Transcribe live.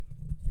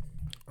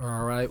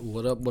All right,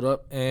 what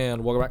up,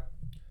 and welcome back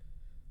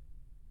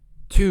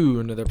to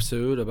another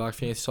episode of Bach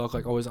Fantasy Talk.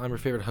 Like always, I'm your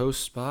favorite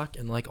host, Bach,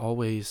 and like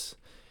always,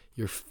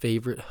 your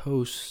favorite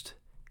host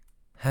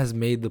has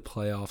made the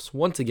playoffs.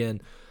 Once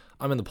again,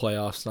 I'm in the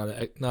playoffs,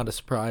 not a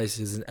surprise.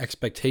 It's an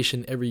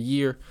expectation every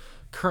year.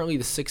 Currently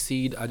the 6th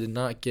seed. I did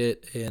not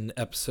get an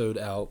episode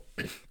out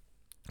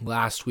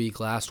last week.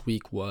 Last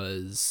week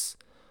was...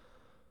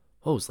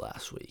 What was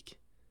last week?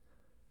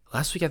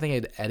 Last week I think I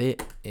had to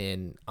edit,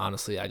 and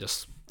honestly, I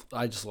just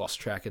lost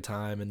track of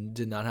time and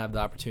did not have the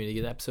opportunity to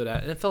get an episode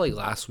out. And it felt like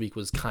last week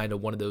was kind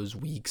of one of those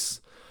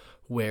weeks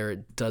where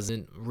it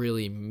doesn't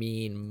really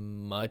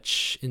mean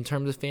much in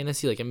terms of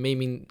fantasy. Like, it may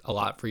mean a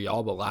lot for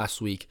y'all, but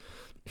last week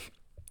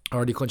I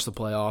already clinched the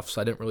playoffs,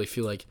 so I didn't really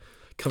feel like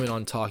coming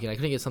on talking. I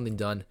couldn't get something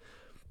done.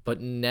 But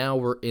now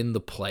we're in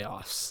the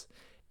playoffs,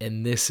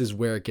 and this is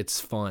where it gets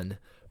fun.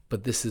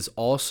 But this is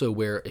also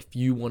where if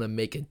you want to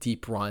make a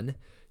deep run,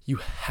 you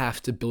have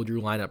to build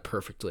your lineup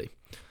perfectly.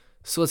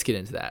 So let's get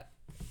into that.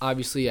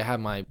 Obviously, I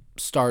have my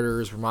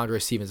starters. Ramondre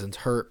Stevenson's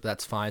hurt.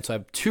 That's fine. So I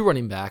have 2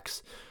 running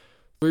backs,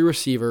 3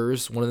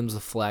 receivers. One of them is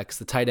a flex,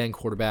 the tight end,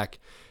 quarterback,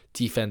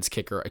 defense,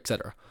 kicker,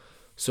 etc.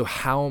 So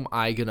how am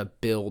I going to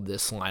build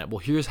this lineup? Well,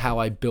 here's how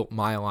I built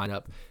my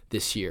lineup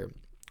this year.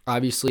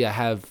 Obviously, I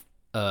have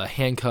a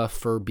handcuff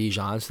for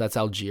Bijan, so that's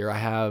Algier. I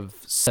have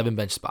 7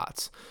 bench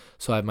spots.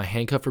 So I have my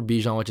handcuff for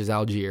Bijan, which is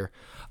Algier.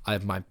 I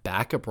have my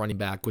backup running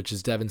back, which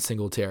is Devin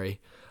Singletary.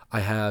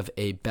 I have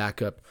a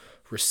backup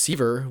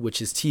receiver,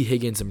 which is T.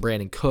 Higgins and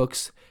Brandon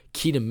Cooks.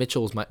 Keaton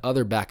Mitchell is my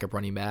other backup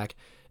running back.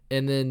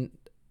 And then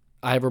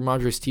I have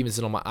Ramondre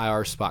Stevenson on my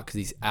IR spot because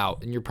he's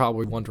out. And you're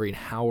probably wondering,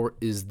 how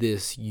is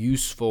this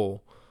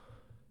useful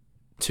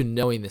to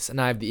knowing this?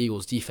 And I have the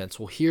Eagles defense.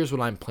 Well, here's what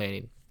I'm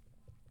planning.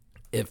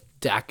 If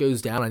Dak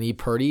goes down, I need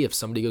Purdy. If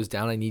somebody goes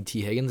down, I need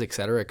T. Higgins,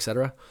 etc.,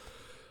 etc.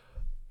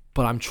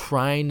 But I'm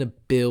trying to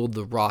build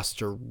the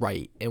roster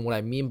right. And what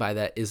I mean by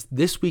that is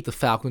this week the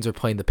Falcons are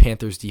playing the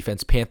Panthers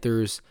defense.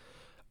 Panthers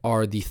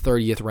are the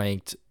 30th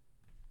ranked.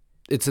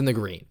 It's in the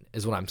green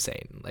is what I'm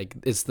saying. Like,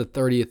 it's the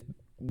 30th.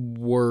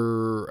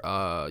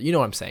 You know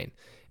what I'm saying.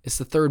 It's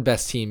the 3rd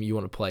best team you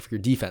want to play for your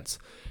defense.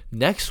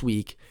 Next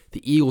week,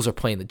 the Eagles are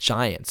playing the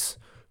Giants,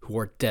 who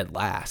are dead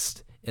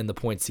last in the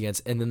points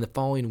against. And then the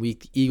following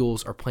week, the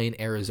Eagles are playing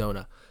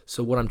Arizona.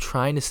 So what I'm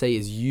trying to say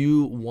is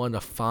you want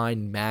to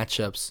find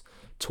matchups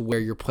to where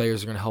your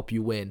players are going to help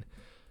you win.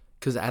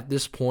 Because at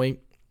this point,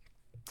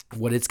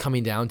 what it's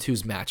coming down to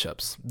is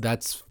matchups.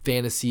 That's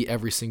fantasy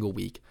every single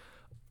week.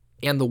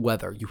 And the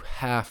weather. You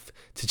have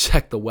to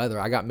check the weather.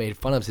 I got made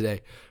fun of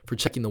today for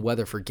checking the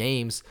weather for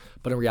games,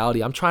 but in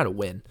reality, I'm trying to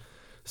win.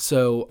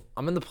 So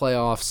I'm in the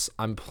playoffs.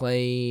 I'm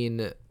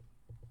playing...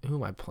 Who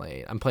am I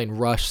playing? I'm playing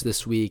Rush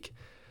this week.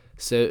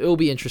 So it'll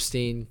be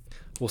interesting.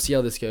 We'll see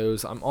how this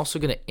goes. I'm also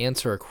going to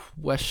answer a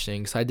question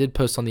because I did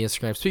post on the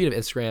Instagram. Speaking of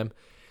Instagram,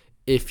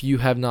 if you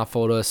have not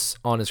followed us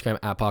on Instagram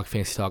at Bach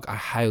Fantasy Talk, I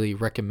highly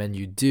recommend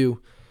you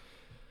do.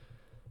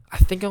 I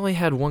think I only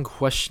had one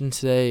question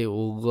today.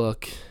 We'll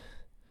look.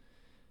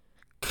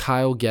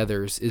 Kyle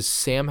Geathers, is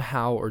Sam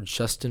Howell or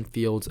Justin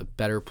Fields a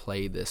better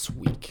play this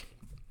week?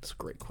 That's a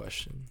great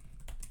question.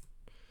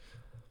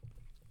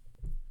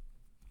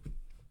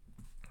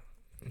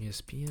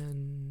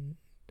 ESPN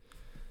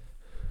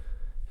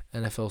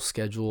NFL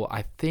schedule.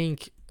 I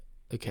think.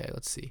 Okay,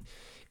 let's see.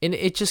 And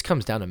it just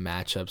comes down to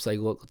matchups. Like,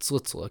 look,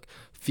 let's look.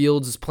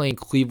 Fields is playing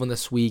Cleveland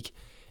this week,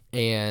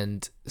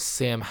 and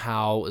Sam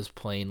Howell is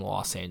playing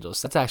Los Angeles.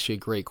 That's actually a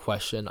great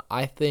question.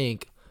 I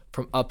think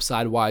from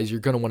upside-wise, you're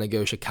going to want to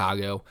go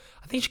Chicago.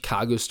 I think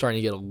Chicago's starting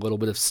to get a little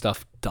bit of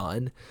stuff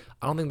done.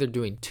 I don't think they're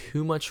doing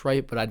too much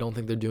right, but I don't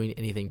think they're doing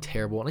anything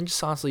terrible. And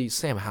just honestly,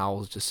 Sam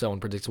Howell is just so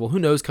unpredictable. Who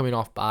knows coming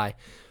off bye?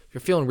 If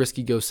you're feeling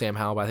risky, go Sam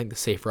Howell, but I think the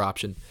safer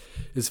option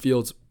is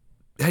Fields.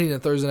 Heading to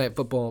Thursday Night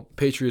Football,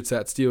 Patriots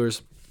at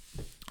Steelers.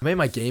 I made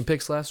my game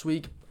picks last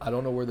week. I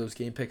don't know where those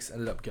game picks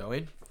ended up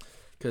going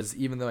because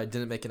even though I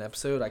didn't make an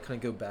episode, I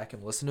couldn't go back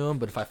and listen to them.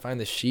 But if I find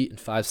the sheet in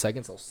 5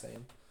 seconds, I'll say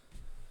them.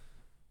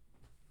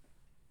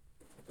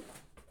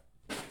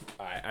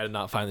 All right, I did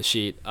not find the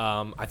sheet.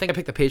 I think I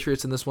picked the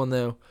Patriots in this one,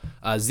 though.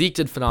 Zeke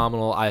did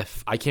phenomenal. I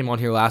came on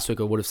here last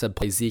week. I would have said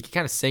play Zeke. It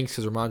kind of sinks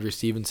because Ramondre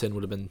Stevenson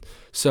would have been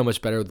so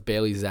much better with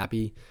Bailey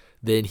Zappi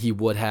than he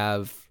would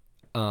have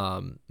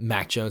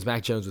Mac Jones.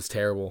 Mac Jones was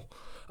terrible.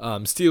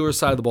 Steelers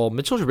side of the ball,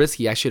 Mitchell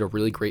Trubisky actually had a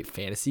really great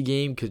fantasy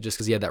game just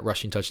because he had that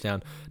rushing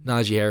touchdown.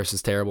 Najee Harris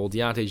is terrible.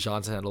 Deontay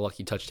Johnson had a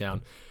lucky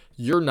touchdown.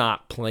 You're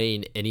not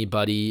playing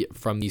anybody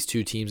from these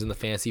two teams in the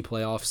fantasy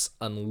playoffs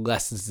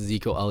unless it's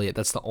Ezekiel Elliott.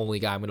 That's the only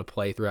guy I'm going to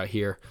play throughout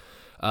here.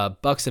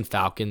 Bucks and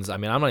Falcons. I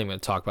mean, I'm not even going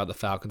to talk about the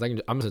Falcons. I'm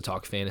just going to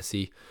talk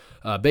fantasy.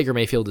 Baker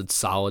Mayfield did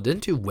solid.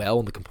 Didn't do well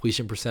in the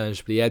completion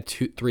percentage, but he had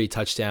 3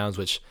 touchdowns,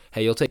 which,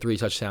 hey, you'll take 3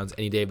 touchdowns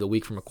any day of the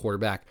week from a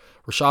quarterback.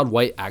 Rashad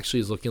White actually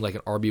is looking like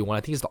an RB1.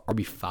 I think he's the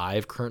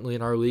RB5 currently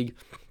in our league.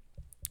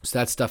 So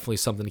that's definitely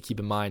something to keep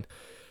in mind.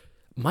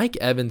 Mike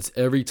Evans,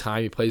 every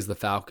time he plays the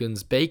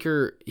Falcons,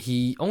 Baker,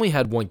 he only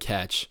had 1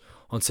 catch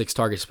on 6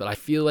 targets, but I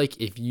feel like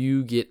if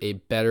you get a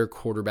better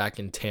quarterback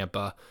in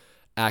Tampa,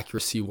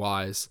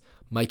 accuracy-wise,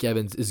 Mike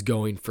Evans is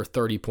going for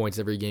 30 points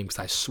every game because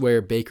I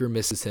swear Baker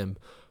misses him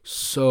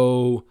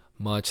so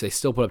much. They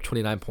still put up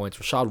 29 points.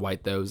 Rachaad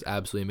White, though, is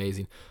absolutely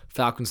amazing.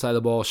 Falcons side of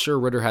the ball, sure,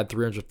 Ritter had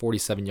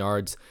 347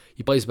 yards.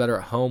 He plays better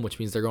at home, which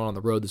means they're going on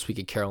the road this week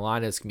at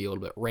Carolina. It's going to be a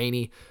little bit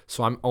rainy,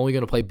 so I'm only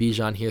going to play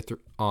Bijan here through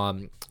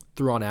on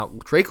out.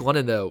 Drake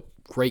London, though,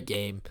 great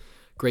game.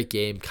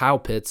 Kyle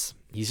Pitts,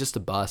 he's just a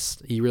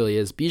bust. He really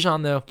is.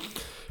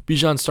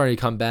 Bijan's starting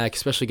to come back,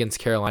 especially against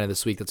Carolina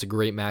this week. That's a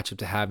great matchup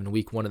to have in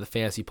week 1 of the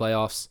fantasy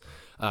playoffs.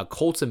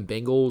 Colts and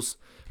Bengals.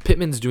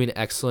 Pittman's doing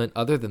excellent.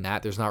 Other than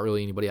that, there's not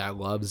really anybody I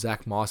love.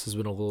 Zach Moss has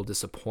been a little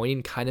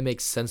disappointing. Kind of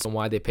makes sense on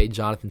why they paid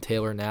Jonathan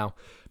Taylor now.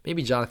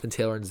 Maybe Jonathan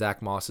Taylor and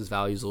Zach Moss's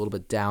value is a little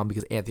bit down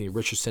because Anthony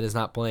Richardson is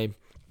not playing.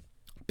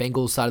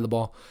 Bengals side of the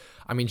ball.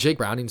 I mean, Jake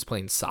Browning's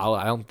playing solid.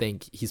 I don't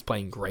think he's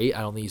playing great.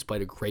 I don't think he's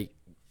played a great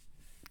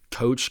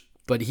coach,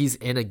 but he's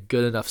in a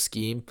good enough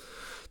scheme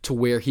to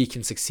where he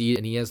can succeed,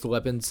 and he has the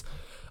weapons.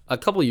 A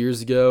couple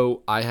years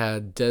ago, I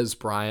had Dez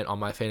Bryant on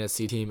my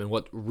fantasy team, and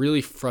what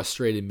really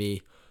frustrated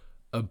me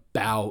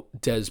about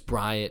Dez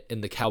Bryant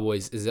and the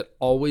Cowboys is it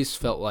always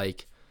felt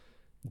like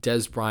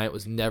Dez Bryant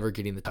was never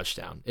getting the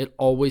touchdown. It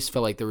always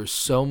felt like there were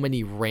so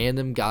many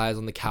random guys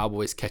on the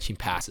Cowboys catching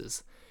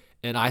passes.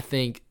 And I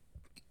think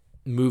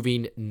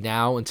moving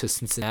now into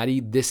Cincinnati,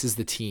 this is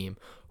the team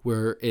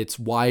where it's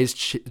why is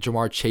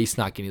Jamar Chase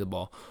not getting the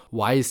ball?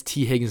 Why is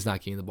T. Higgins not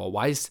getting the ball?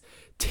 Why is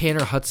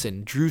Tanner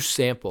Hudson, Drew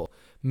Sample,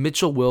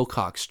 Mitchell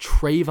Wilcox,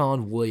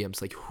 Trayvon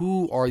Williams, like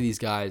who are these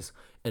guys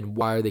and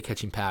why are they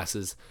catching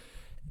passes?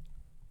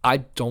 I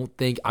don't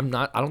think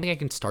I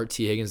can start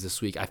T. Higgins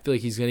this week. I feel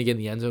like he's going to get in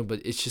the end zone,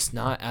 but it's just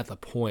not at the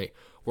point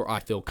where I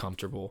feel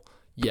comfortable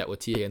yet with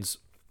T. Higgins.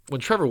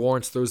 When Trevor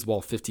Lawrence throws the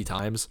ball 50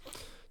 times,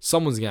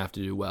 someone's going to have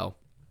to do well.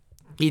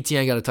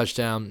 ETN got a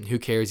touchdown. Who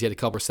cares? He had a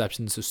couple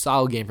receptions, so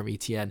solid game from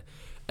ETN.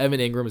 Evan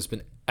Ingram has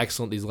been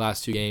excellent these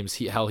last 2 games.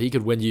 He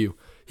could win you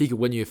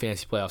a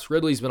fantasy playoffs.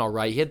 Ridley's been all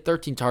right. He had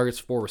 13 targets,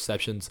 4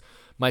 receptions.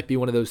 Might be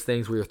one of those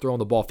things where you're throwing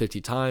the ball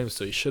 50 times,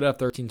 so you should have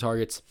 13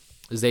 targets.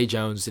 Zay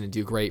Jones didn't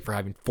do great for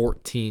having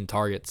 14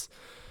 targets.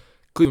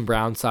 Cleveland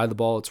Browns side of the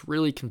ball, it's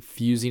really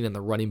confusing in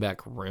the running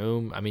back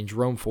room. I mean,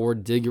 Jerome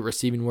Ford did get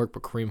receiving work,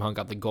 but Kareem Hunt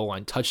got the goal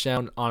line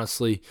touchdown.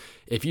 Honestly,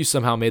 if you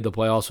somehow made the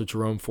playoffs with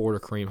Jerome Ford or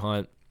Kareem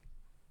Hunt,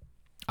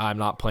 I'm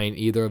not playing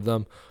either of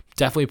them.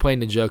 Definitely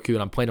playing Njoku,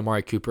 and I'm playing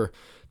Amari Cooper.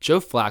 Joe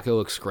Flacco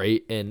looks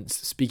great, and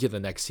speaking of the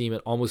next team,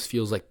 it almost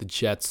feels like the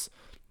Jets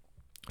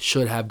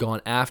should have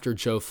gone after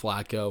Joe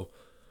Flacco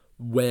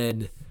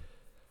when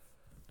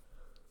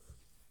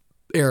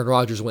Aaron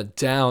Rodgers went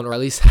down, or at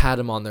least had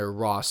him on their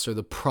roster.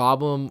 The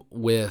problem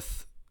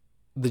with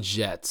the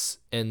Jets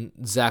and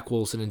Zach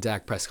Wilson and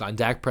Dak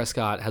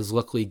Prescott has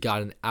luckily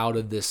gotten out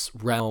of this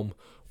realm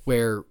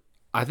where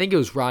I think it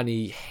was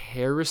Rodney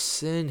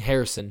Harrison.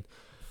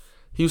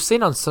 He was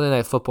saying on Sunday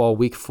Night Football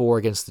Week 4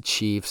 against the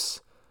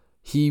Chiefs,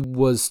 he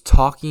was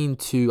talking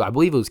to, I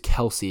believe it was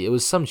Kelsey. It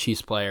was some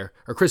Chiefs player,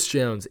 or Chris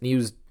Jones, and he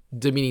was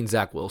demeaning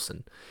Zach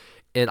Wilson.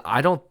 And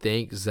I don't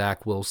think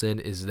Zach Wilson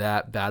is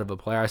that bad of a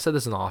player. I said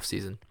this in the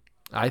offseason.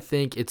 I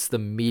think it's the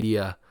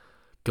media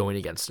going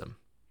against him.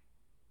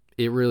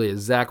 It really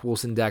is. Zach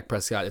Wilson, Dak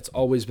Prescott, it's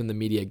always been the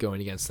media going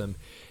against them.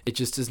 It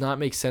just does not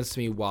make sense to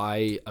me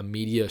why a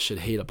media should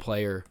hate a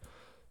player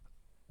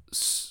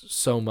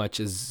so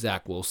much as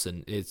Zach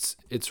Wilson. It's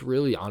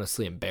really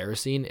honestly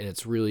embarrassing, and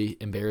it's really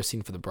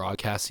embarrassing for the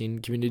broadcasting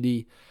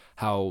community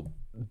how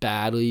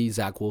badly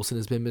Zach Wilson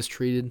has been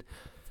mistreated.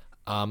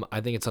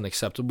 I think it's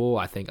unacceptable.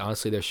 I think,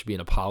 honestly, there should be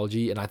an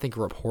apology. And I think a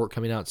report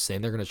coming out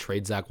saying they're going to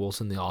trade Zach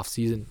Wilson in the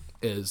offseason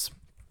is,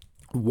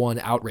 1,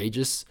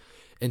 outrageous,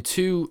 and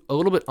 2, a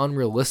little bit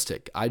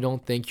unrealistic. I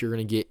don't think you're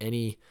going to get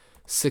any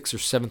 6th or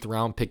 7th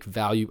round pick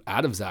value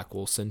out of Zach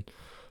Wilson.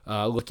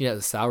 Looking at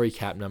the salary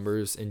cap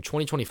numbers in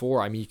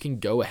 2024, I mean, you can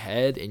go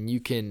ahead and you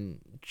can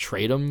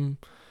trade him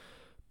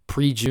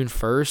pre-June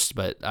 1st,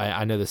 but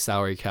I know the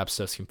salary cap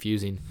stuff's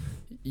confusing.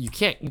 You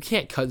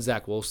can't cut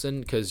Zach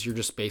Wilson because you're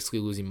just basically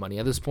losing money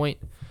at this point.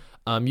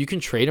 You can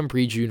trade him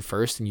pre-June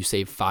 1st and you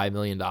save $5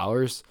 million.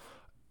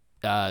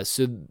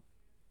 So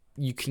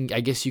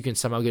I guess you can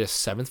somehow get a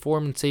 7th for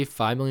him and save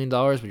 $5 million,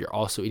 but you're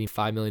also eating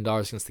 $5 million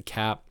against the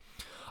cap.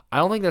 I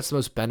don't think that's the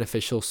most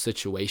beneficial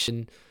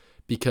situation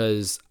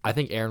because I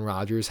think Aaron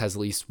Rodgers has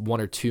at least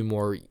 1 or 2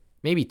 more,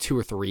 maybe 2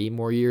 or 3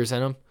 more years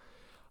in him.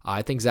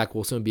 I think Zach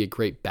Wilson would be a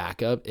great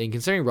backup. And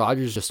considering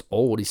Rodgers is just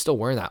old, he's still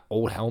wearing that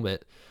old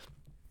helmet.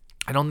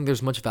 I don't think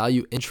there's much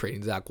value in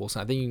trading Zach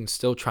Wilson. I think you can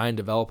still try and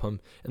develop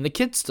him. And the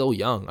kid's still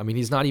young. I mean,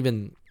 he's not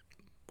even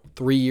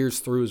 3 years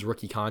through his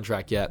rookie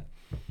contract yet.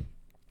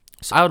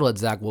 So I would let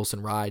Zach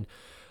Wilson ride.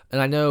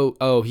 And I know,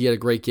 he had a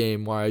great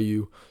game. Why are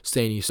you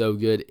saying he's so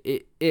good?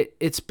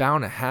 It's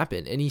bound to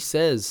happen. And he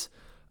says,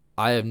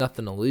 I have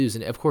nothing to lose.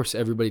 And, of course,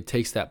 everybody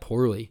takes that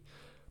poorly.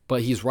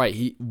 But he's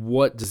right.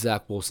 What does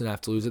Zach Wilson have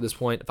to lose at this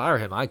point? If I were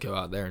him, I'd go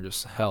out there and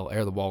just,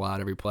 air the ball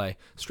out every play.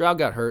 Stroud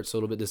got hurt, so a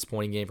little bit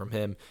disappointing game from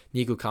him.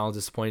 Nico Collins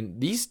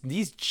disappointing. These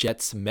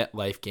Jets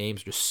MetLife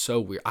games are just so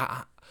weird.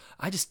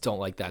 I just don't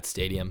like that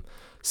stadium.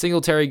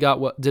 Singletary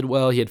did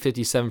well. He had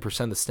 57%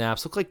 of the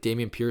snaps. Looked like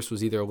Dameon Pierce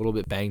was either a little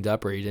bit banged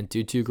up or he didn't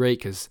do too great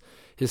because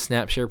his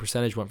snap share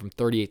percentage went from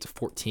 38 to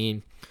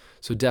 14.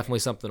 So definitely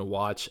something to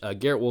watch.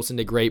 Garrett Wilson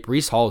did great.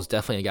 Breece Hall is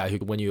definitely a guy who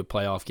could win you a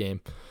playoff game.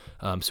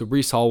 So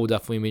Breece Hall will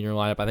definitely be in your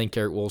lineup. I think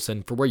Garrett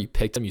Wilson, for where you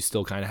picked him, you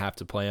still kind of have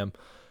to play him.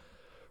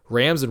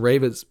 Rams and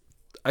Ravens.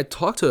 I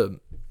talked to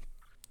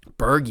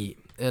Bergie,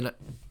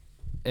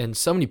 and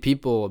so many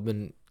people have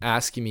been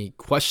asking me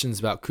questions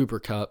about Cooper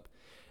Kupp.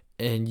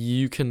 And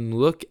you can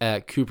look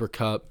at Cooper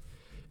Kupp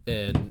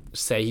and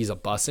say he's a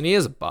bust, and he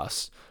is a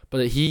bust.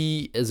 But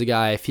he is a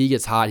guy, if he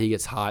gets hot, he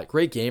gets hot.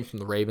 Great game from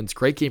the Ravens.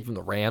 Great game from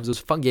the Rams. It was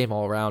a fun game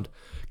all around.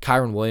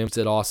 Kyron Williams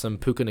did awesome.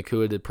 Puka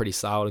Nacua did pretty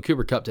solid. And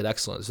Cooper Kupp did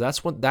excellent. So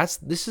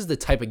this is the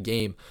type of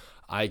game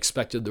I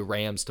expected the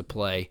Rams to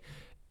play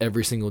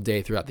every single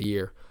day throughout the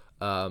year.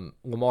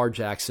 Lamar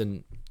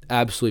Jackson,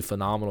 absolutely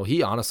phenomenal.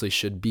 He honestly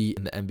should be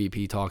in the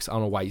MVP talks. I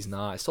don't know why he's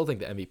not. I still think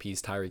the MVP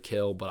is Tyreek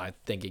Hill, but I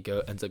think it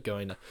ends up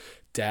going to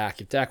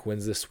Dak. If Dak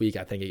wins this week,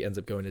 I think it ends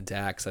up going to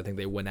Dak because I think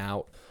they win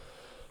out.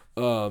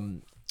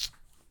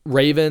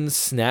 Ravens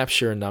snap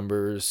share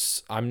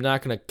numbers. I'm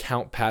not going to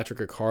count Patrick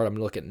Ricard. I'm going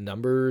to look at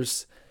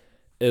numbers.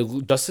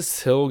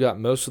 Justice Hill got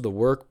most of the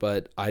work,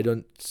 but I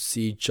don't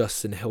see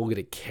Justin Hill get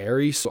a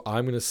carry, so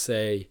I'm going to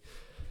say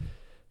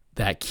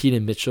that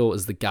Keaton Mitchell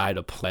is the guy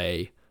to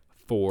play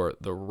for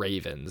the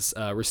Ravens.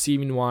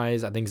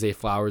 Receiving-wise, I think Zay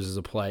Flowers is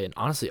a play. And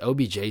honestly,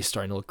 OBJ is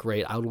starting to look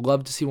great. I would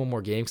love to see one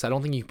more game because I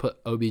don't think you can put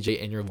OBJ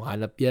in your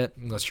lineup yet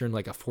unless you're in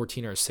like a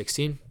 14 or a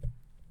 16.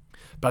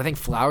 But I think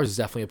Flowers is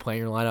definitely a play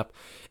in your lineup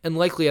and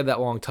likely had that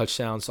long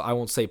touchdown, so I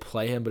won't say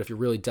play him, but if you're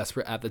really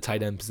desperate at the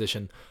tight end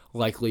position,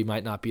 likely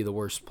might not be the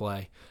worst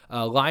play.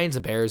 Lions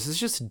and Bears, this is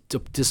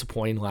just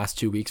disappointing last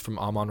 2 weeks from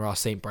Amon-Ra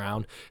St.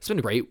 Brown. It's been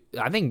great.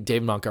 I think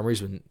David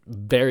Montgomery's been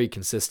very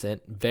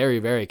consistent, very,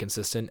 very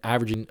consistent,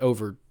 averaging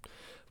over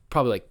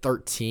probably like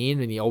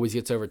 13, and he always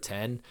gets over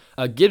 10.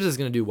 Gibbs is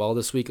going to do well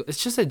this week.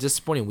 It's just a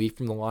disappointing week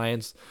from the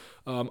Lions.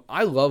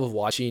 I love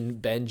watching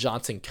Ben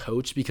Johnson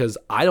coach because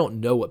I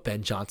don't know what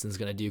Ben Johnson's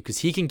going to do because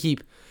he can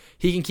keep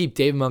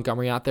David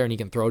Montgomery out there and he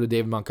can throw to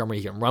David Montgomery.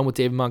 He can run with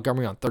David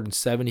Montgomery on 3rd and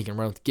 7. He can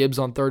run with Gibbs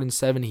on 3rd and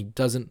 7. He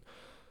doesn't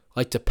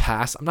like to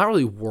pass. I'm not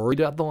really worried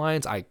about the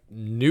Lions. I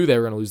knew they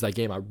were going to lose that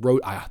game. I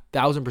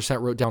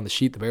 1,000% wrote down the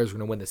sheet the Bears were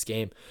going to win this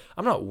game.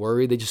 I'm not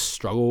worried. They just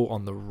struggle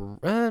on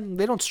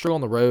they don't struggle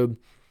on the road.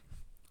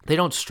 They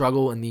don't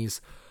struggle in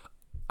these,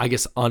 I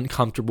guess,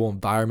 uncomfortable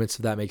environments,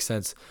 if that makes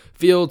sense.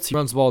 Fields, he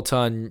runs the ball a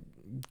ton.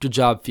 Good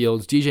job,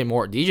 Fields. DJ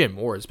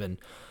Moore has been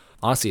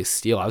honestly a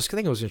steal. I was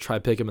going to try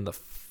to pick him in the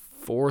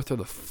 4th or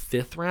the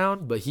 5th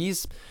round, but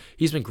he's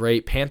been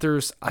great.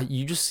 Panthers,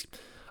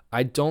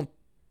 I don't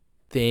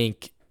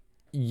think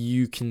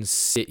you can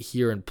sit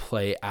here and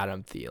play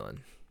Adam Thielen.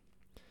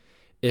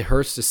 It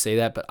hurts to say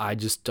that, but I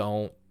just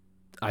don't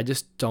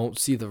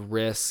see the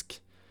risk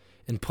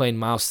in playing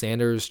Miles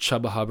Sanders,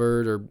 Chuba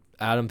Hubbard, or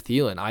Adam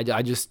Thielen.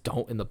 I just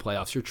don't in the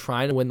playoffs. You're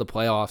trying to win the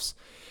playoffs,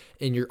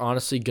 and you're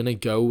honestly going to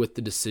go with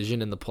the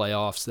decision in the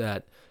playoffs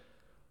that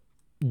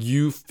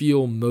you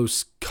feel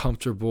most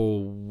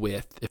comfortable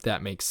with, if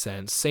that makes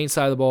sense. Saints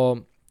side of the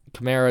ball,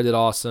 Kamara did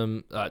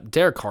awesome.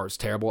 Derek Carr's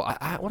terrible.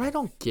 What I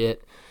don't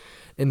get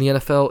in the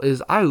NFL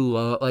is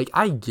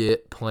I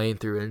get playing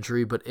through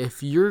injury, but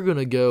if you're going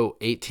to go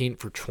 18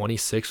 for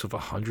 26 with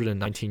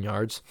 119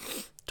 yards,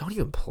 don't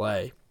even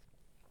play.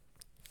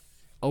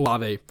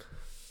 Olave.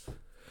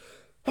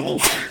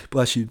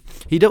 Bless you.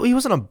 He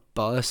wasn't a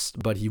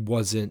bust, but he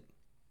wasn't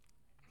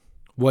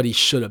what he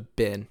should have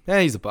been.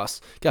 He's a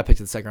bust. Got picked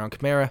in the 2nd round.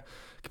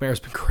 Kamara's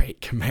been great.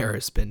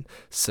 Kamara's been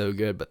so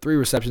good. But 3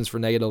 receptions for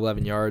negative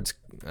 11 yards.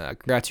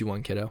 Congrats, you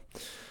won, kiddo.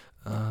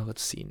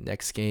 Let's see.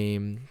 Next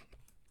game.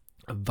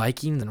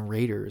 Vikings and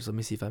Raiders. Let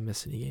me see if I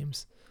missed any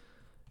games.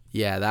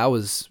 Yeah, that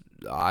was...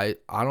 I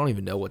don't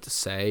even know what to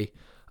say.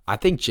 I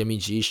think Jimmy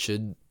G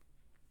should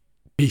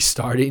be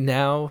starting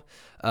now.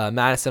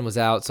 Madison was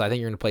out, so I think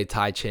you're going to play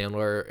Ty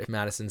Chandler if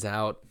Madison's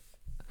out.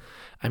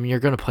 I mean, you're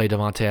going to play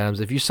Devontae Adams.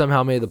 If you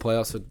somehow made the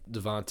playoffs with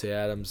Devontae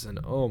Adams, and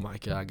oh my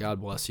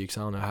God bless you, because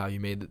I don't know how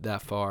you made it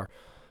that far.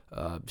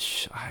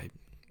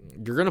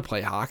 You're going to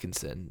play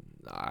Hawkinson.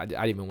 I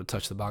didn't even want to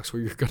touch the box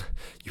where you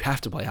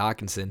have to play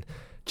Hawkinson.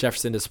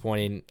 Jefferson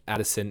disappointing.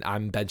 Addison,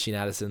 I'm benching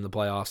Addison in the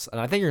playoffs. And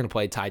I think you're going to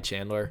play Ty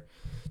Chandler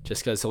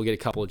just because he'll get a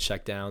couple of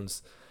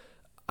checkdowns.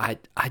 I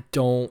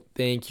don't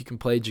think you can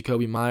play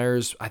Jacoby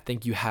Myers. I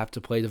think you have to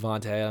play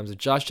Devontae Adams. If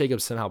Josh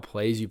Jacobs somehow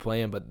plays, you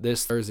play him. But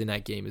this Thursday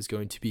night game is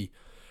going to be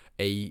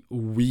a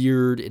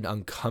weird and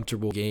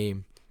uncomfortable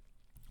game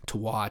to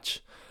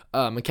watch.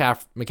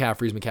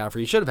 McCaffrey's McCaffrey.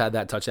 He should have had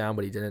that touchdown,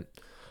 but he didn't.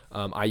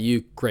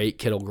 Ayuk, great.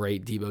 Kittle,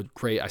 great. Debo,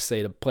 great. I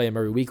say to play him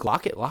every week.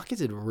 Lockett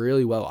did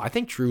really well. I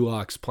think Drew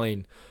Lock's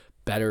playing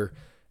better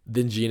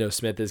than Geno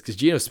Smith is because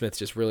Geno Smith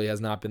just really has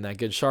not been that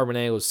good.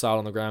 Charbonnet was solid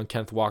on the ground.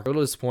 Kenneth Walker, a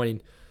little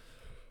disappointing.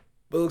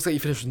 But it looks like he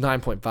finished with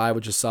 9.5,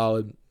 which is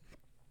solid.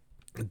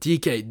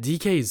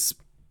 DK's...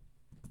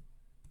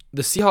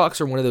 The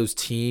Seahawks are one of those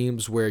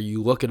teams where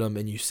you look at them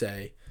and you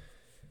say,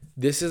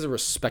 this is a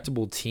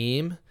respectable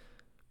team,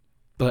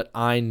 but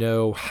I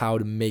know how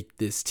to make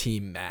this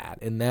team mad.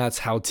 And that's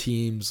how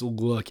teams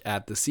look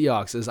at the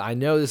Seahawks. Is I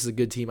know this is a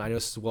good team. I know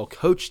this is a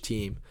well-coached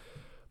team,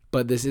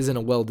 but this isn't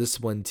a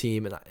well-disciplined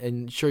team.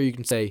 And sure, you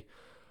can say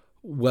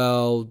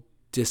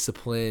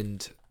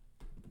well-disciplined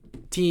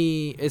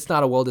team. It's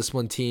not a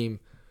well-disciplined team,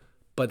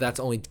 but that's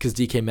only because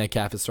DK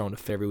Metcalf is thrown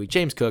to every week.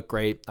 James Cook,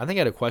 great. I think I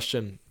had a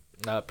question.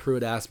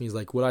 Pruitt asked me, he's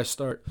like, should I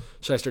start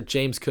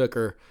James Cook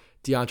or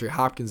DeAndre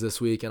Hopkins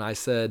this week? And I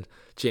said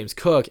James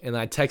Cook, and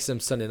I texted him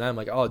Sunday night. I'm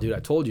like, oh, dude, I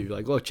told you.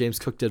 Like, look, James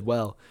Cook did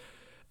well.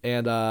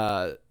 And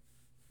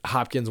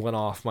Hopkins went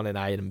off Monday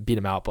night and beat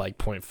him out by like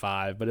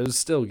 0.5, but it was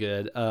still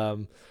good.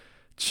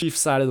 Chiefs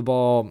side of the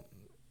ball,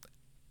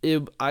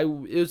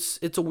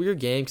 it's a weird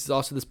game because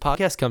also this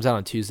podcast comes out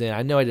on Tuesday. And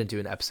I know I didn't do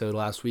an episode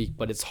last week,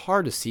 but it's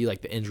hard to see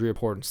like the injury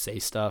report and say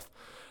stuff.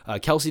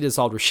 Kelsey did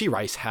solve. Rashee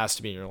Rice has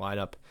to be in your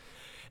lineup.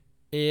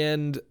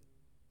 And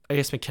I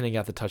guess McKinnon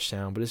got the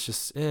touchdown, but it's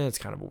just, it's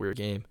kind of a weird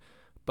game.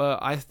 But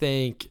I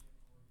think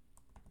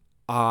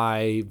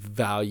I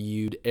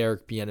valued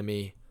Eric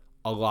Bieniemy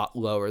a lot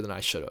lower than I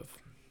should have.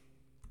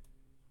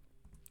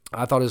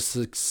 I thought his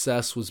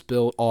success was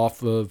built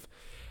off of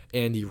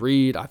Andy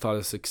Reid. I thought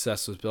his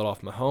success was built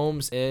off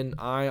Mahomes. And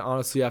I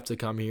honestly have to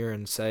come here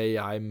and say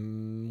I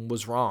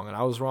was wrong. And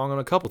I was wrong on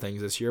a couple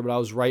things this year, but I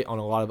was right on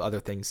a lot of other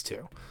things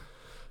too.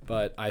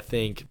 But I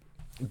think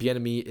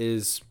Bieniemy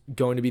is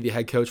going to be the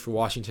head coach for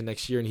Washington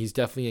next year, and he's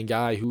definitely a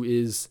guy who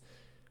is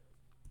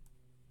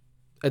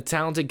a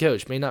talented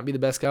coach. May not be the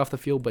best guy off the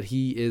field, but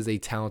he is a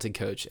talented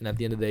coach. And at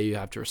the end of the day, you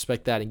have to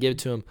respect that and give it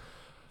to him.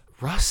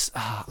 Russ,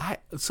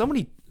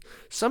 somebody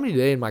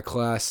today in my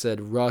class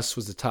said Russ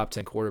was the top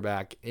 10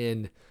 quarterback,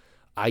 and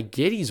I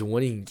get he's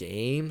winning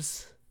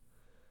games,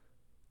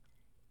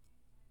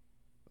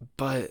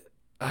 but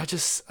I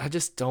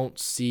just don't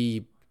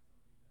see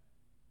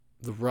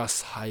the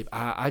Russ hype.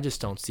 I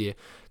just don't see it.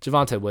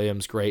 Javonte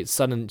Williams, great.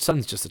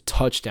 Sutton's just a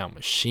touchdown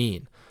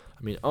machine.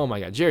 I mean, oh my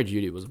God, Jerry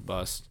Jeudy was a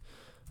bust.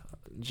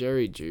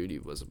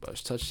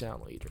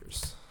 Touchdown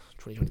leaders,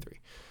 2023.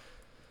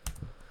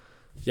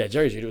 Yeah,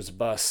 Jerry Jeudy was a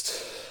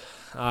bust.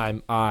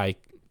 I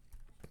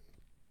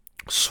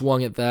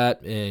swung at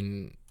that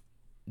and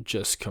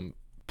just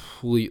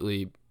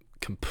completely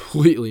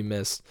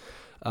missed.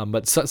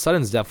 But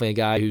Sutton's definitely a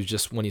guy who's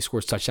just, when he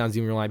scores touchdowns,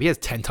 even reliable. He has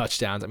 10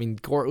 touchdowns. I mean,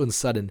 Courtland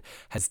Sutton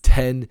has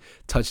 10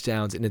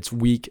 touchdowns, and it's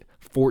week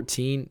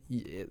 14.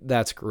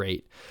 That's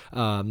great.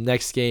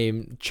 Next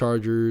game,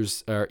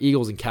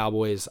 Eagles and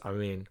Cowboys. I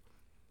mean,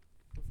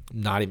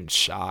 not even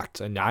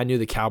shocked. And I knew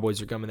the Cowboys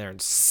were coming there and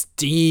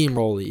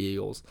steamroll the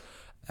Eagles.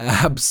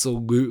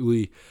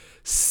 Absolutely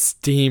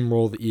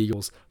steamroll the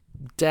Eagles.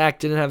 Dak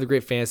didn't have the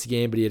great fantasy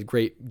game, but he had a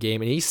great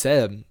game. And he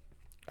said,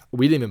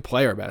 we didn't even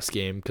play our best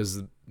game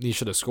because he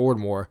should have scored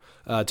more.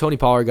 Tony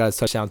Pollard got his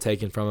touchdown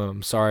taken from him.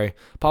 I'm sorry.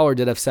 Pollard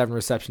did have 7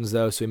 receptions,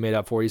 though, so he made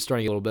up for it. He's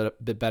starting to get a little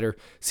bit better.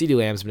 CeeDee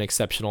Lamb's been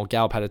exceptional.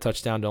 Gallup had a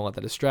touchdown. Don't let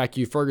that distract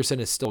you.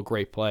 Ferguson is still a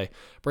great play.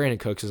 Brandon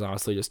Cooks is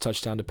honestly just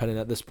touchdown dependent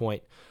at this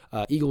point.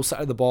 Eagles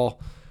side of the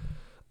ball,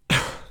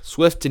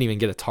 Swift didn't even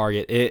get a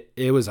target.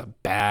 It was a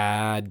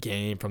bad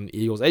game from the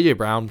Eagles. A.J.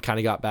 Brown kind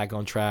of got back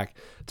on track.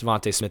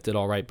 Devontae Smith did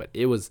all right, but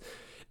it was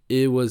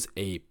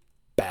a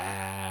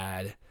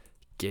bad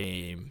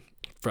game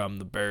from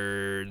the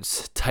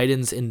Birds.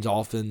 Titans and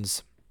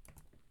Dolphins.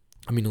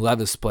 I mean,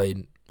 Levis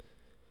played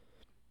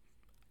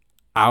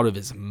out of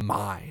his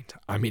mind.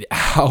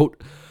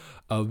 Out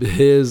of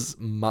his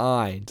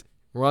mind.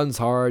 Runs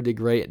hard, did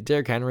great.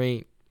 Derrick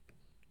Henry,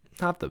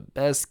 not the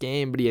best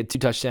game, but he had 2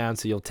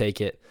 touchdowns, so you'll take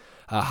it.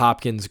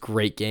 Hopkins,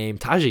 great game.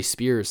 Tajay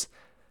Spears,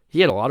 he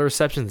had a lot of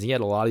receptions. He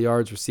had a lot of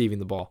yards receiving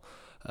the ball.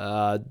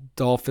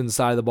 Dolphins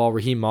side of the ball,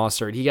 Raheem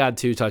Mostert, he got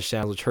 2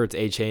 touchdowns, which hurts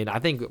A-Chain. I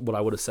think what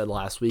I would have said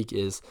last week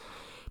is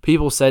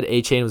people said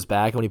A-Chain was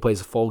back. When he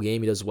plays a full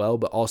game, he does well,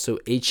 but also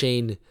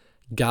A-Chain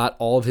got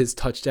all of his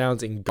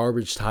touchdowns in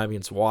garbage time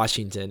against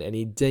Washington, and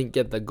he didn't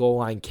get the goal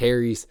line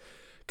carries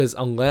because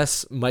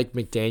unless Mike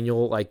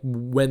McDaniel, like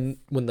when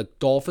the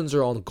Dolphins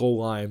are on the goal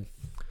line,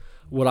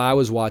 what I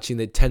was watching,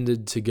 they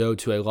tended to go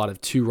to a lot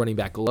of 2 running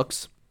back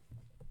looks.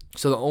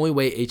 So the only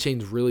way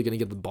A-Chain's really going to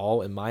get the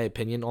ball, in my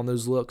opinion, on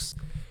those looks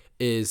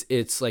is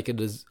it's like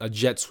a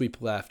jet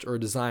sweep left or a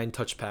design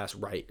touch pass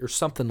right or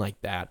something like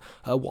that.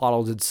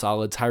 Waddle did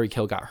solid. Tyreek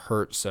Hill got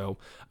hurt, so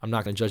I'm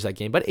not going to judge that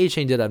game. But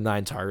A-Chain did have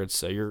 9 targets,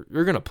 so you're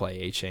going to play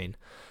A-Chain.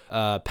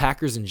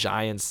 Packers and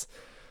Giants,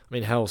 I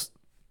mean, hell,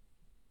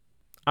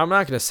 I'm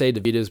not going to say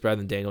DeVito is better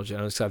than Daniel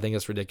Jones because I think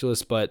that's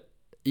ridiculous, but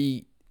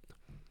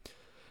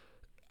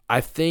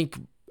I think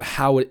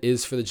how it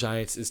is for the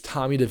Giants is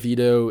Tommy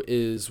DeVito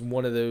is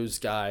one of those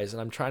guys,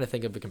 and I'm trying to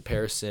think of a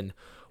comparison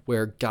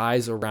where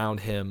guys around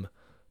him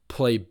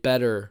play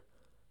better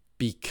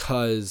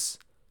because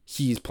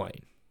he's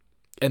playing.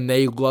 And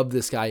they love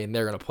this guy, and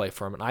they're going to play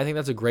for him. And I think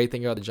that's a great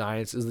thing about the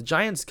Giants is the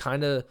Giants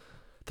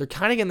they're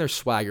kind of getting their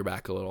swagger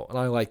back a little, and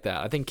I like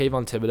that. I think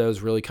Kayvon Thibodeau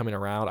is really coming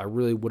around. I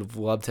really would have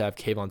loved to have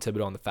Kayvon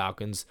Thibodeau on the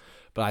Falcons,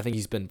 but I think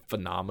he's been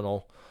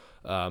phenomenal.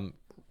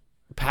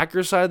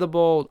 Packers side of the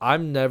ball,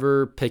 I'm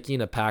never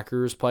picking a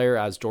Packers player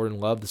as Jordan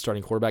Love, the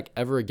starting quarterback,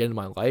 ever again in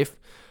my life.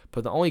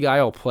 But the only guy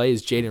I'll play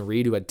is Jaden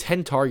Reed, who had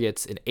 10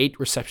 targets and 8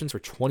 receptions for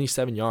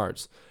 27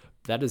 yards.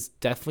 That is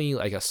definitely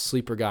like a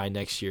sleeper guy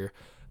next year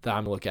that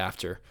I'm going to look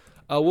after.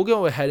 We'll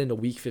go ahead into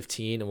Week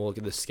 15 and we'll look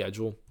at the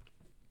schedule.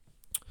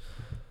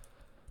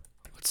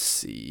 Let's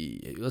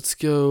see. Let's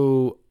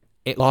go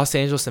Los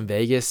Angeles and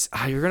Vegas.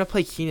 You're going to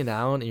play Keenan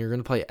Allen and you're going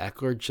to play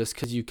Eckler just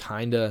because you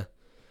kind of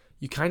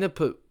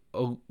put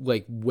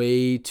like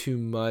way too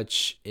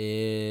much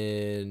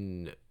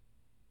into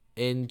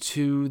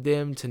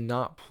them to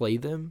not play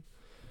them.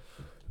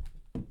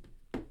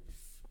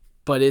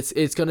 But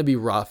it's going to be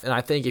rough. And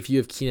I think if you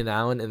have Keenan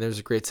Allen and there's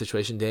a great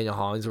situation, Daniel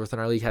Hollingsworth in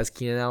our league has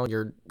Keenan Allen,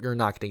 you're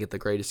not going to get the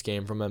greatest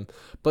game from him.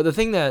 But the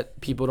thing that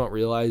people don't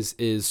realize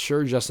is,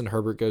 sure, Justin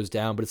Herbert goes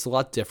down, but it's a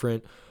lot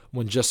different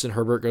when Justin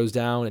Herbert goes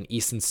down and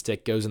Easton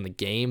Stick goes in the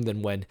game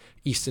than when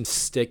Easton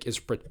Stick is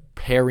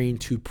preparing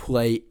to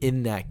play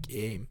in that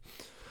game.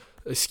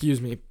 Excuse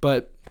me.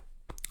 But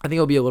I think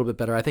it'll be a little bit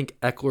better. I think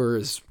Eckler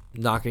is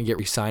not going to get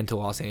re-signed to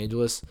Los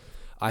Angeles.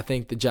 I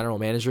think the general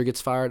manager gets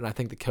fired, and I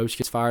think the coach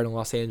gets fired in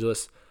Los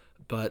Angeles.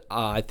 But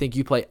I think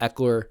you play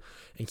Eckler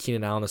and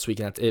Keenan Allen this week,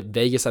 and that's it.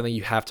 Vegas, I think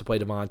you have to play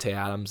Devontae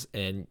Adams.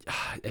 And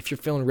if you're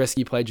feeling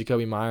risky, play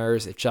Jacoby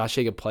Myers. If Josh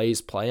Jacobs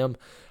plays, play him.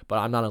 But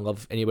I'm not in love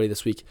with anybody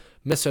this week.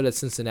 Minnesota at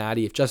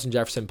Cincinnati. If Justin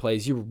Jefferson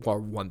plays, you are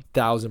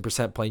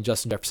 1,000% playing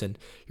Justin Jefferson.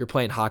 You're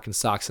playing Hawkins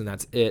Sox, and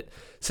that's it.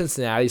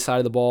 Cincinnati side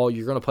of the ball,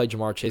 you're going to play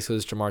Jamar Chase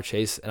because it's Jamar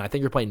Chase. And I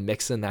think you're playing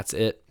Mixon. That's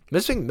it.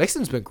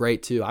 Mixon's been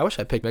great, too. I wish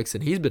I picked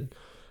Mixon. He's been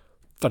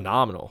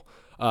phenomenal.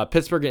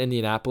 Pittsburgh and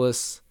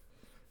Indianapolis,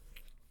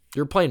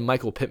 you're playing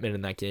Michael Pittman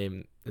in that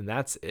game, and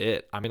that's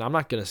it. I mean, I'm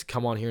not going to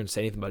come on here and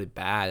say anything about it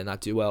bad and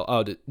not do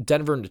well.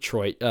 Denver and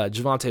Detroit,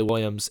 Javonte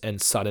Williams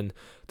and Sutton.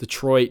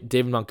 Detroit,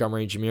 David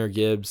Montgomery, Jahmyr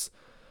Gibbs,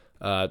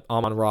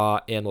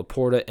 Amon-Ra, and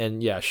Laporta.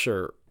 And yeah,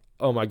 sure.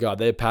 Oh my God,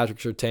 they have Patrick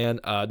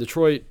Surtain.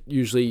 Detroit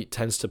usually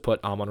tends to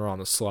put Amon-Ra on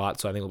the slot,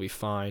 so I think it'll be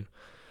fine.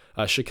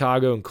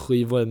 Chicago and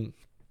Cleveland,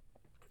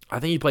 I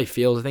think you play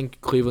Fields. I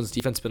think Cleveland's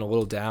defense has been a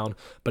little down,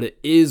 but it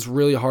is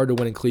really hard to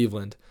win in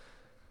Cleveland.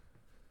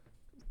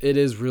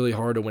 It's extremely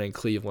hard to win in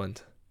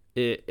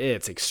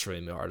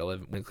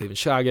Cleveland.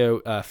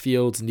 Chicago,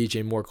 Fields, and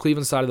DJ Moore.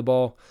 Cleveland side of the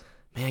ball,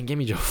 man, give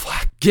me Joe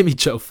Flacco. Give me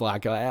Joe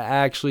Flacco. I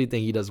actually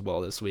think he does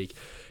well this week.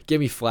 Give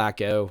me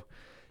Flacco,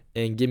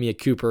 and give me a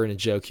Cooper and a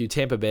Joku.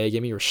 Tampa Bay,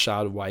 give me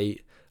Rashad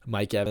White,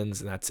 Mike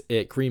Evans, and that's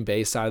it. Green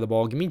Bay side of the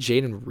ball, give me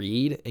Jaden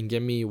Reed, and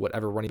give me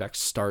whatever running back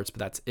starts, but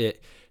that's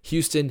it.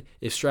 Houston,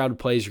 if Stroud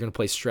plays, you're going to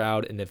play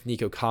Stroud, and if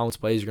Nico Collins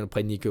plays, you're going to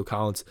play Nico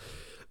Collins.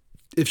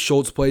 If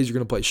Schultz plays, you're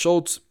going to play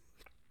Schultz,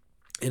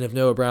 and if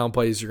Noah Brown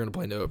plays, you're going to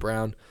play Noah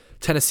Brown.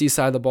 Tennessee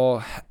side of the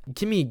ball,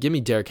 give me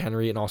Derrick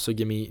Henry, and also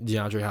give me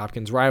DeAndre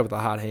Hopkins. Ride with a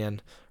hot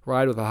hand.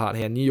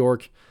 New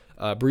York,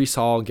 Breece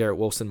Hall, Garrett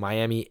Wilson.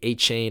 Miami,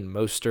 A-Chain,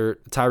 Mostert,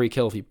 Tyreek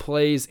Hill if he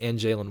plays, and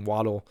Jalen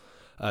Waddle.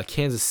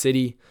 Kansas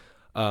City,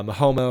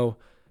 Mahomes,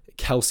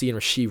 Kelsey and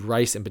Rashee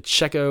Rice and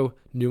Pacheco.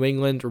 New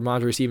England,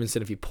 Ramondre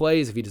Stevenson if he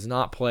plays. If he does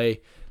not play,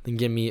 then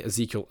give me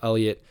Ezekiel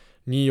Elliott.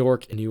 New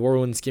York and New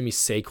Orleans, give me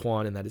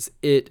Saquon, and that is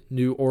it.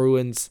 New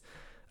Orleans,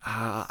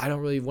 I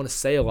don't really want to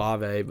say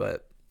Olave,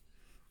 but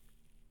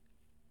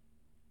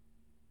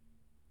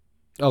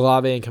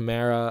Olave and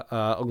Kamara.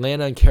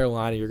 Atlanta and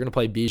Carolina, you're going to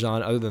play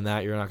Bijan. Other than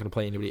that, you're not going to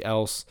play anybody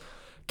else.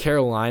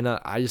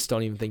 Carolina, I just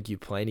don't even think you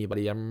play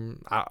anybody.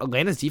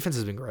 Atlanta's defense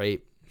has been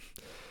great.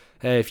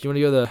 Hey, if you want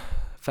to go to the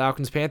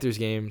Falcons-Panthers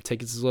game,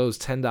 tickets as low as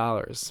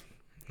 $10.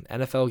 An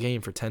NFL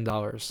game for $10.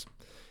 Can't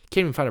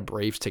even find a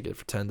Braves ticket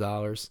for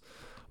 $10.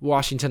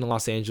 Washington and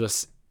Los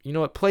Angeles, you know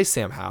what? Play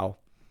Sam Howell.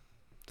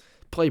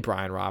 Play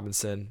Brian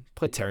Robinson.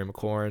 Play Terry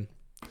McLaurin.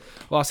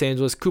 Los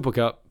Angeles, Cooper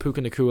Kupp,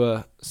 Puka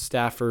Nacua,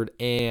 Stafford,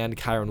 and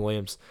Kyron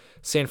Williams.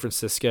 San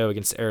Francisco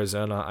against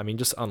Arizona. I mean,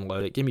 just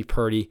unload it. Give me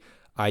Purdy,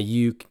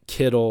 Ayuk,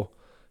 Kittle,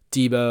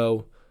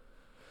 Debo,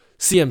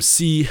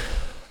 CMC,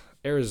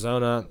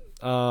 Arizona,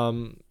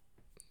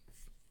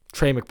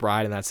 Trey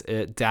McBride, and that's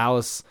it.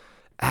 Dallas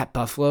at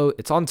Buffalo.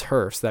 It's on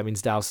turf, so that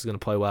means Dallas is going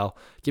to play well.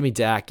 Give me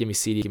Dak, give me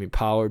CD, give me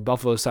Pollard.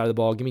 Buffalo side of the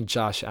ball, give me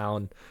Josh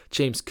Allen,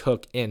 James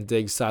Cook, and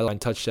Diggs sideline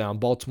touchdown.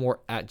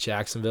 Baltimore at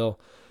Jacksonville.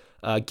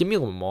 Give me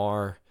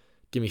Lamar.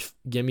 Give me.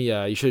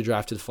 You should have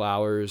drafted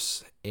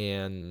Flowers,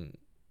 and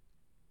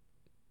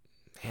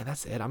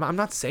that's it. I'm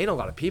not saying a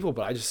lot of people,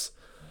 but I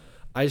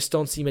just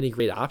don't see many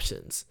great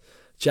options.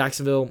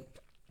 Jacksonville,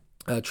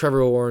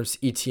 Trevor Lawrence,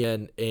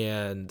 ETN,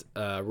 and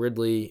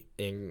Ridley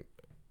and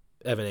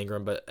Evan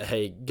Ingram. But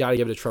hey, gotta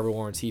give it to Trevor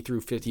Lawrence. He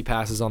threw 50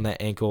 passes on that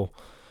ankle.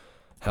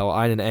 Hell,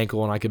 I had an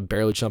ankle and I could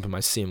barely jump in my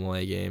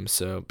CMLA game.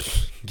 So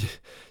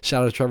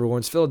shout out to Trevor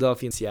Lawrence.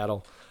 Philadelphia and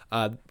Seattle.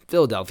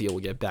 Philadelphia will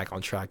get back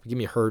on track. Give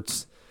me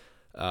Hurts.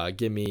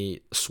 Give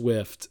me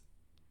Swift,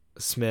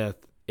 Smith,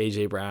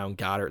 A.J. Brown,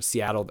 Goddard.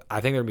 Seattle, I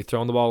think they're going to be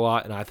throwing the ball a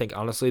lot, and I think,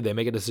 honestly, they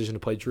make a decision to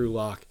play Drew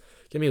Lock.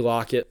 Give me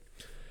Lockett,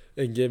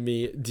 and give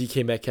me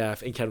DK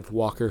Metcalf and Kenneth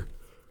Walker.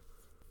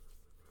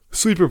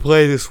 Sleeper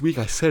play this week,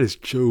 I said, is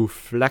Joe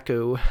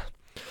Flacco.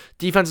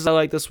 Defenses I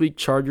like this week: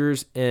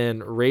 Chargers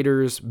and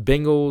Raiders,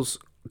 Bengals,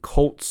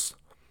 Colts.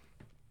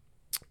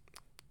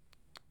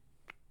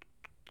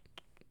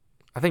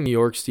 I think New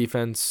York's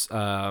defense,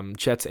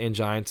 Jets and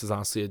Giants, is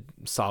honestly a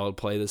solid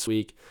play this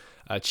week.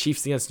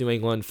 Chiefs against New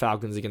England,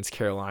 Falcons against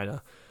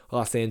Carolina,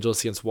 Los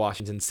Angeles against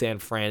Washington, San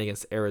Fran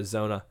against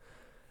Arizona.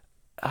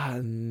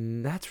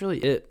 That's really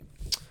it.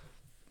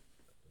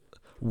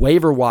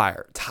 Waiver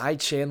wire. Ty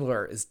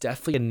Chandler is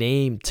definitely a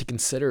name to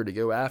consider to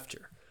go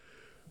after.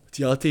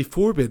 Deontay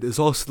Foreman is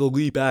also the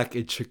lead back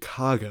in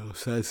Chicago,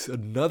 so that's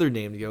another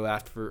name to go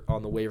after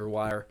on the waiver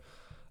wire.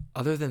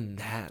 Other than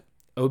that,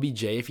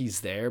 OBJ if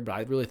he's there, but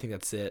I really think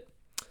that's it.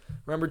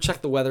 Remember,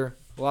 check the weather.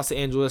 Los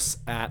Angeles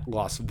at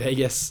Las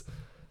Vegas.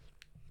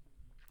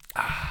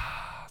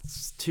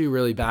 It's two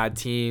really bad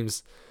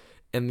teams.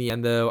 In the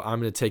end, though, I'm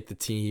going to take the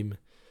team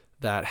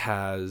that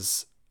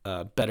has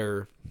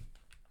better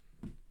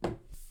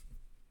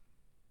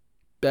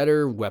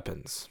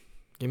weapons.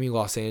 Give me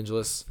Los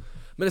Angeles.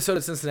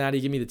 Minnesota, Cincinnati.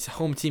 Give me the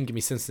home team. Give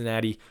me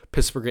Cincinnati.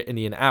 Pittsburgh at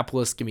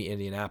Indianapolis. Give me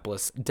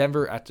Indianapolis.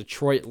 Denver at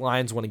Detroit.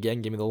 Lions won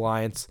again. Give me the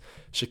Lions.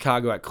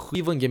 Chicago at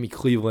Cleveland. Give me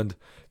Cleveland.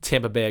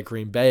 Tampa Bay at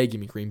Green Bay. Give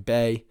me Green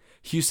Bay.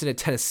 Houston at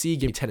Tennessee.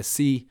 Give me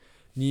Tennessee.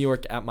 New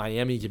York at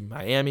Miami. Give me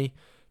Miami.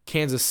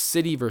 Kansas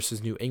City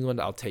versus New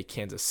England. I'll take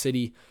Kansas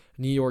City.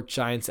 New York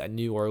Giants at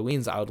New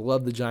Orleans. I would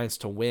love the Giants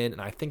to win,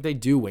 and I think they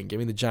do win. Give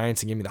me the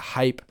Giants and give me the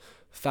hype.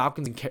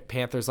 Falcons and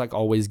Panthers, like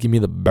always, give me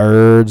the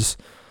Birds.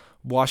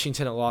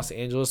 Washington at Los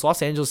Angeles.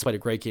 Los Angeles played a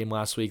great game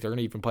last week. They're going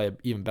to even play an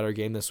even better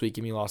game this week.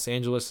 Give me Los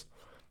Angeles.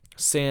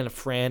 San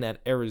Fran at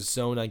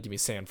Arizona. Give me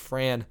San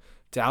Fran.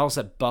 Dallas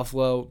at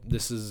Buffalo.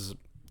 This is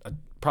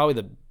probably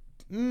the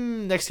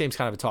next game's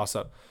kind of a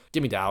toss-up.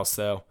 Give me Dallas,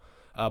 though.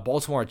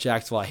 Baltimore at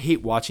Jacksonville. I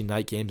hate watching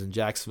night games in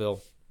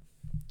Jacksonville.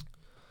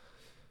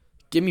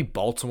 Give me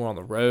Baltimore on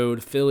the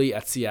road. Philly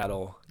at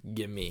Seattle.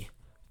 Give me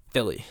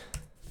Philly.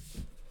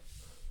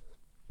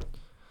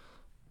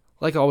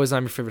 Like always,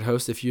 I'm your favorite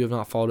host. If you have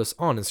not followed us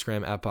on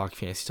Instagram at Bach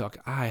Fantasy Talk,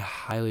 I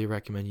highly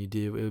recommend you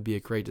do. It would be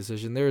a great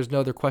decision. There is no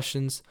other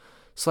questions.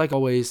 So like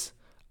always,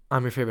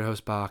 I'm your favorite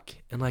host, Bach.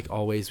 And like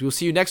always, we'll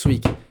see you next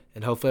week.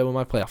 And hopefully I win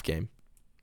my playoff game.